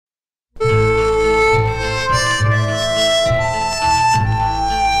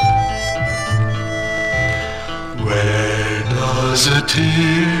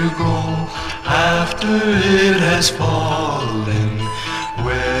tear go after it has fallen?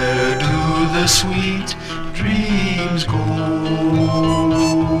 Where do the sweet dreams go?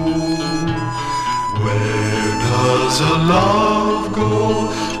 Where does a love go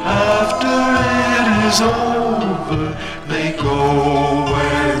after it is over? They go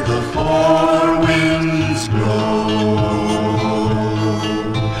where the four winds blow.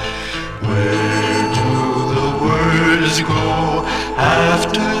 Where do the words go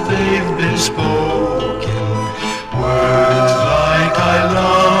after they've been spoken? Words like I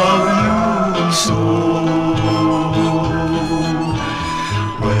love you so.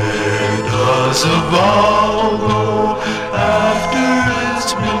 Where does a vow go after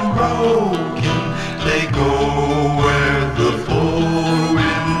it's been broken? They go where the four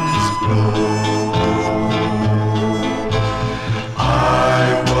winds blow. I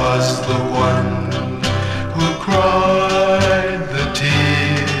was the one who cried the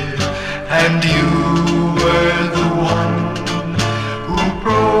tear, and you were the one who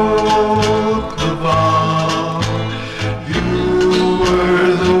broke the vow. You were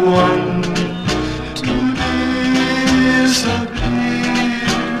the one to disappear.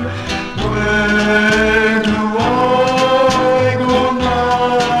 Where do I go now?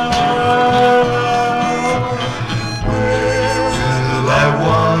 Where will I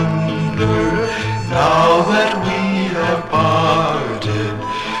wander now that we have parted?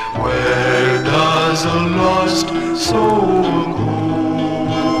 Where does a lost soul go?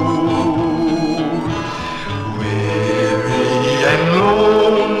 Weary and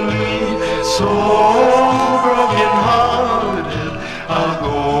lonely, so broken-hearted, I'll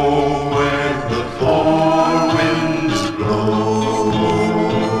go where the four winds blow.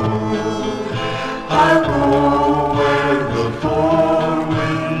 I'll go